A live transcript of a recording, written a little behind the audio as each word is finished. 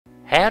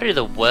How do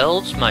the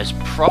world's most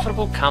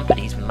profitable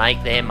companies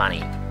make their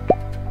money?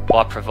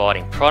 By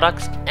providing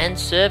products and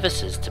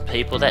services to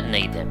people that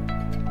need them.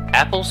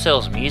 Apple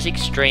sells music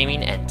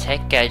streaming and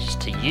tech gadgets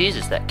to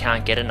users that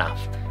can't get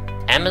enough.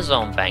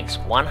 Amazon banks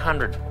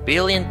 $100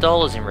 billion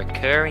in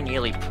recurring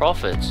yearly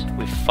profits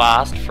with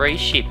fast, free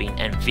shipping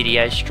and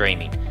video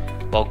streaming,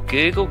 while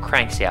Google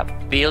cranks out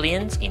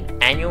billions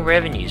in annual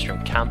revenues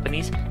from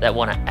companies that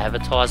want to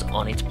advertise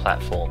on its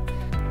platform.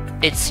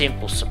 It's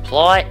simple: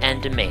 supply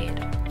and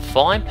demand.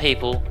 Find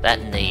people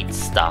that need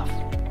stuff.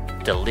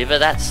 Deliver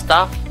that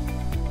stuff.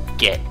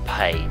 Get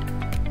paid.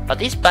 But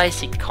this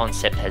basic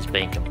concept has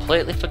been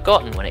completely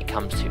forgotten when it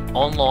comes to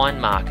online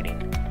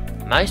marketing.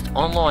 Most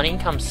online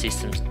income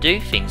systems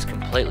do things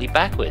completely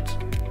backwards.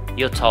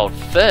 You're told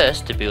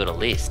first to build a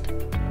list,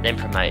 then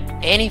promote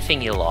anything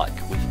you like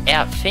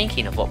without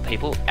thinking of what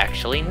people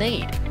actually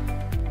need.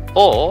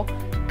 Or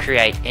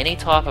create any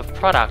type of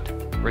product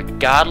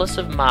regardless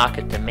of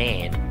market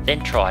demand,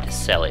 then try to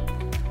sell it.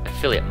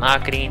 Affiliate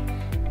marketing,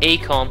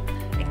 e-com,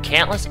 and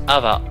countless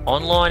other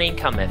online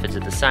income methods are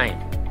the same.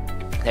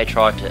 They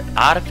try to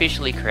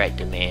artificially create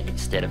demand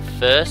instead of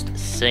first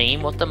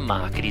seeing what the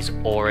market is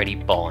already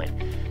buying.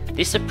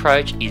 This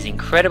approach is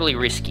incredibly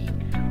risky.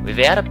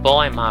 Without a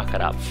buying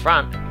market up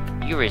front,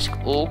 you risk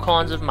all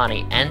kinds of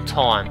money and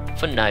time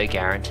for no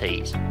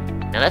guarantees.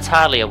 Now that's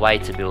hardly a way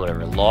to build a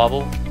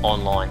reliable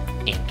online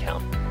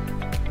income.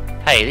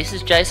 Hey, this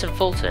is Jason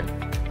Fulton,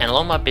 and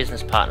along my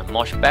business partner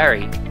Mosh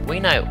Barry, we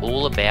know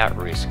all about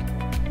risk.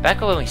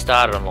 Back when we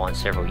started online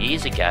several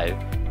years ago,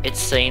 it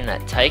seemed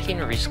that taking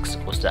risks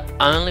was the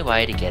only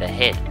way to get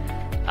ahead.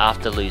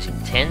 After losing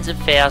tens of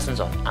thousands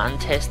on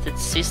untested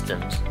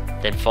systems,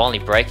 then finally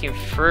breaking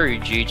through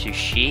due to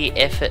sheer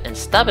effort and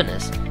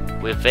stubbornness,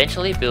 we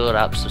eventually built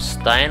up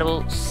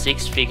sustainable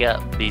six-figure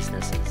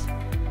businesses.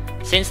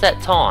 Since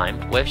that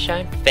time, we've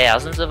shown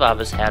thousands of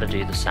others how to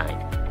do the same.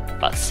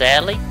 But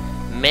sadly,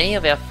 many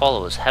of our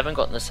followers haven't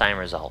gotten the same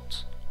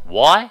results.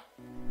 Why?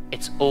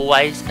 It's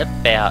always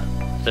about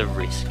the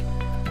risk.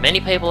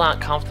 Many people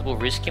aren't comfortable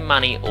risking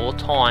money or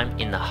time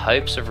in the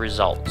hopes of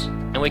results,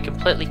 and we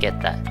completely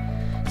get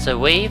that. So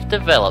we've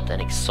developed an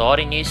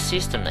exciting new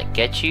system that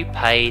gets you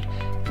paid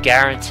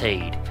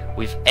guaranteed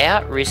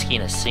without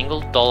risking a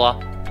single dollar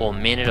or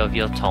minute of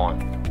your time.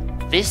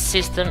 This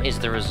system is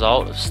the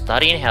result of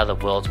studying how the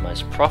world's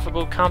most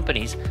profitable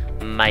companies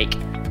make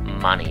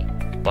money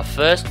by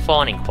first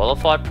finding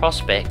qualified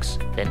prospects,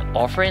 then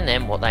offering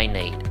them what they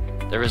need.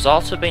 The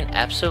results have been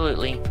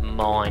absolutely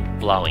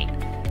mind-blowing.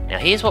 Now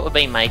here's what we've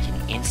been making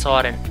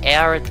inside an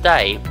hour a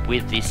day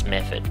with this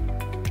method.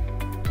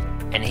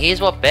 And here's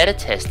what beta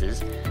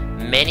testers,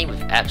 many with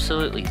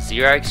absolutely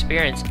zero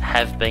experience,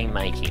 have been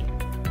making.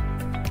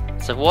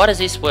 So why does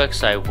this work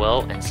so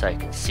well and so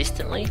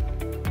consistently?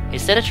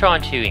 Instead of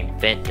trying to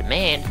invent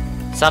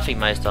demand, something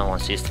most online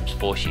systems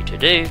force you to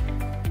do,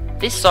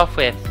 this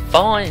software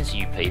finds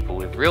you people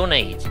with real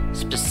needs,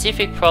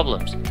 specific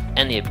problems,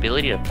 and the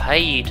ability to pay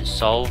you to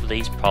solve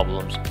these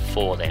problems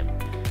for them.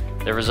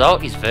 The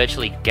result is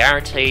virtually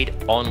guaranteed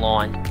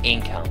online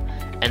income,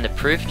 and the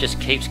proof just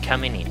keeps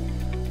coming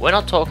in. We're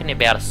not talking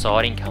about a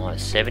side income of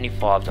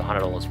 $75 to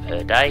 $100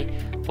 per day,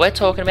 we're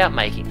talking about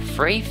making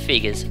 3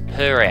 figures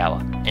per hour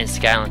and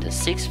scaling to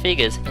 6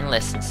 figures in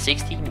less than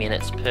 60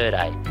 minutes per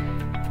day,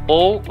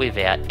 all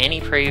without any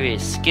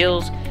previous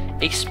skills,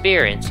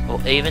 experience, or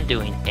even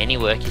doing any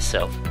work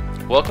yourself.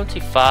 Welcome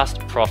to Fast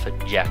Profit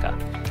Jacker.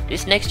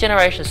 This next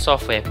generation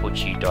software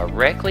puts you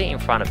directly in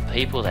front of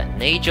people that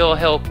need your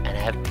help and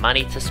have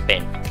money to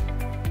spend.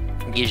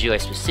 It gives you a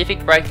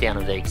specific breakdown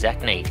of their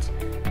exact needs,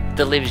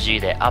 delivers you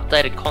their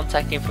updated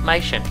contact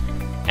information,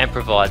 and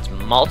provides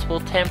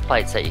multiple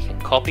templates that you can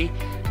copy,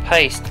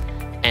 paste,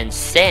 and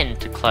send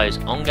to close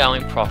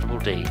ongoing profitable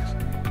deals.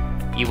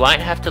 You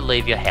won't have to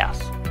leave your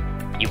house.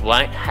 You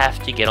won't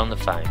have to get on the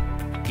phone.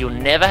 You'll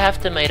never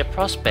have to meet a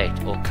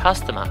prospect or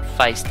customer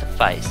face to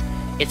face.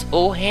 It's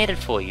all handed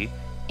for you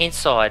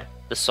inside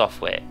the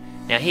software.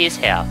 Now here's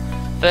how.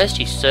 First,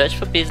 you search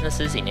for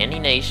businesses in any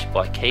niche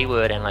by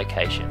keyword and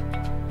location.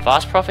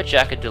 Fast Profit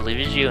Jacker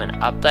delivers you an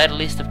updated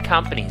list of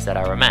companies that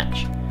are a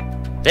match.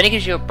 Then it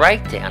gives you a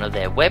breakdown of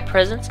their web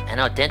presence and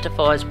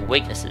identifies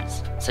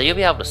weaknesses, so you'll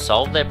be able to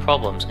solve their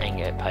problems and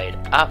get paid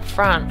up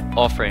front,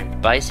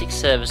 offering basic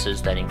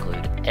services that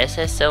include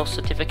SSL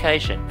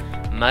certification,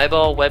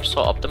 mobile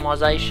website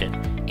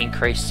optimization,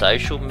 increased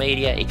social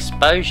media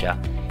exposure,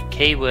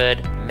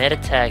 keyword, meta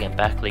tag and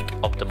backlink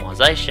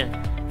optimization,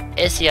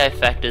 SEO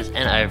factors,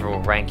 and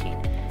overall ranking.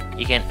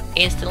 You can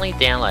instantly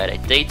download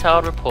a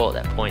detailed report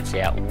that points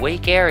out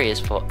weak areas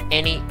for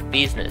any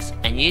business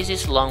and use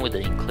this along with the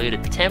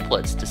included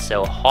templates to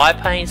sell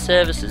high-paying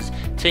services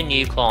to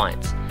new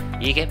clients.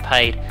 You get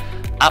paid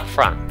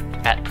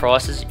upfront at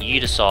prices you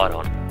decide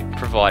on,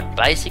 provide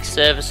basic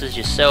services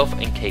yourself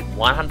and keep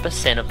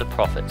 100% of the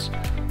profits,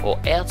 or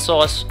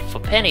outsource for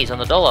pennies on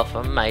the dollar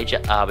for major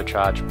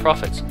arbitrage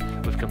profits,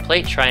 with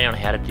complete training on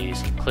how to do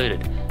this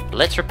included.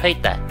 Let's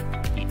repeat that.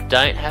 You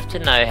don't have to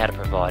know how to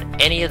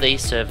provide any of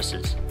these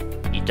services.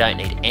 You don't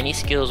need any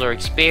skills or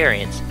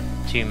experience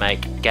to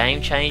make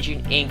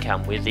game-changing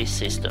income with this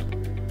system.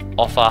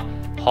 Offer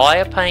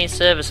higher paying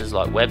services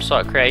like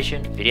website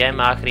creation, video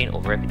marketing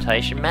or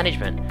reputation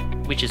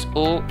management, which is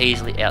all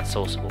easily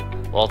outsourceable,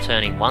 while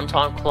turning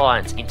one-time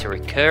clients into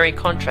recurring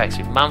contracts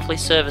with monthly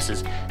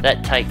services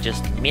that take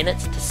just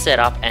minutes to set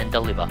up and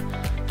deliver.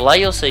 Below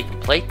you'll see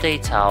complete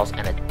details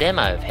and a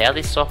demo of how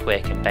this software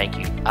can bank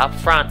you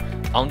upfront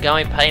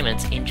ongoing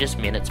payments in just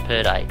minutes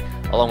per day,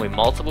 along with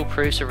multiple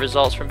proofs of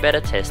results from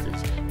beta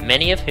testers,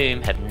 many of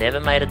whom have never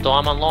made a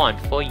dime online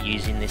for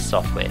using this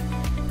software.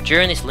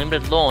 During this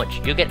limited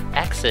launch, you'll get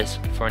access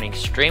for an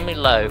extremely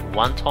low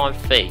one-time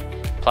fee,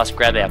 plus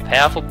grab our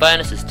powerful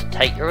bonuses to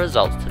take your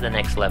results to the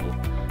next level.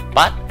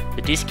 But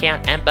the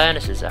discount and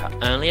bonuses are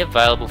only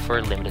available for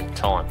a limited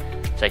time,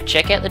 so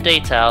check out the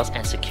details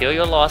and secure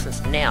your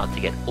license now to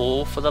get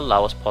all for the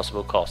lowest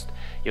possible cost.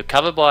 You're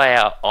covered by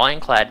our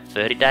ironclad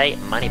 30-day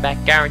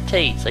money-back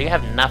guarantee, so you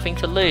have nothing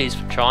to lose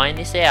for trying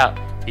this out,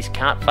 this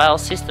can't-fail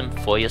system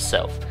for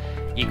yourself.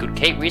 You could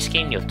keep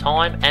risking your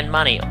time and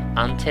money on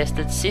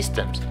untested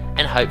systems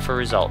and hope for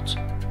results.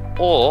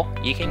 Or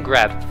you can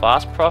grab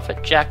Fast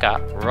Profit Jacker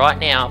right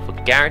now for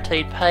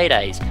guaranteed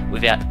paydays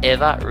without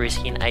ever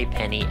risking a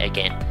penny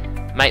again.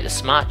 Make the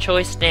smart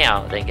choice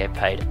now, then get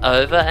paid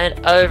over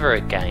and over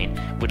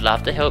again. We'd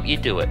love to help you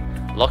do it.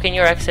 Lock in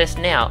your access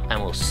now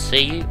and we'll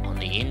see you on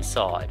the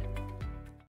inside.